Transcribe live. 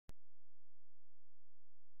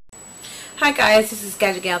Hi guys, this is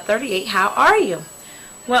Gadget Gal 38. How are you?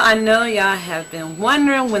 Well, I know y'all have been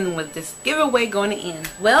wondering when was this giveaway going to end.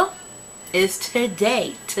 Well, it's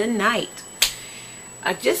today, tonight.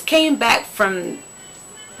 I just came back from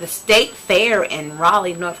the state fair in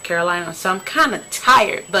Raleigh, North Carolina, so I'm kind of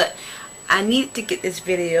tired, but I need to get this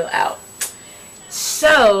video out.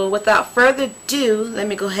 So, without further ado, let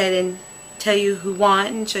me go ahead and tell you who won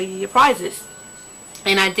and show you your prizes.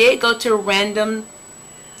 And I did go to random.org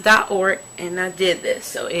and I did this,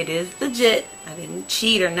 so it is legit. I didn't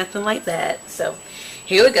cheat or nothing like that. So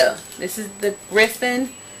here we go. This is the Griffin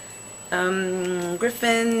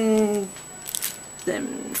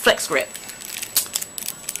Flex Grip.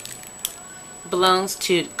 Belongs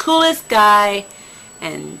to Coolest Guy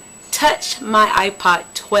and Touch My iPod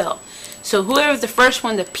 12. So whoever's the first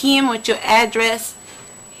one to PM with your address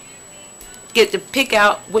get to pick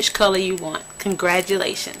out which color you want.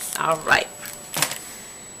 Congratulations.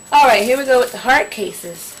 Alright, here we go with the hard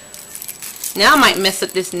cases. Now I might mess up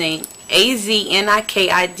this name.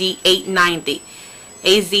 AZNIKID 890.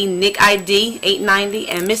 AZNIKID 890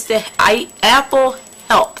 and Mr. Apple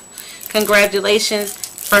Help. Congratulations.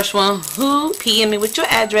 First one who PM me with your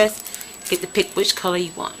address get to pick which color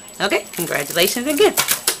you want. Okay, congratulations again.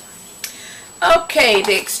 Okay,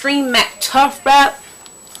 the Extreme Matte Tough Wrap.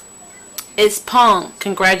 It's Pong.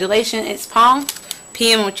 Congratulations, it's Pong.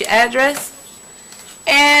 PM with your address.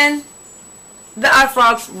 And the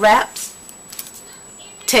iFrogz Wraps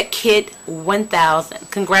Tech Kid 1000.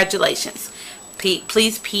 Congratulations.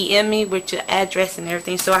 Please PM me with your address and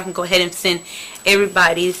everything so I can go ahead and send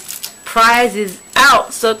everybody's prizes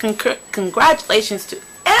out. So congratulations to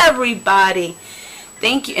everybody.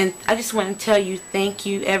 Thank you, and I just want to tell you thank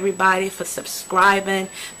you everybody for subscribing,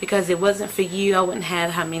 because it wasn't for you I wouldn't have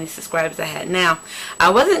how many subscribers I had. Now I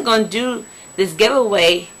wasn't going to do this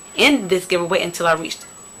giveaway until I reached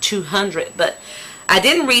 200, but I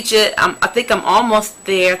didn't reach it. I think I'm almost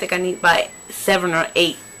there. I think I need about 7 or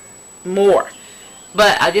 8 more,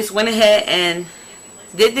 but I just went ahead and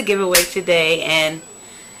did the giveaway today, and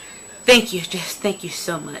thank you, just thank you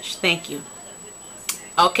so much. Thank you.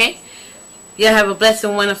 Okay, y'all have a blessed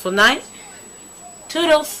and wonderful night.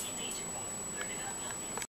 Toodles.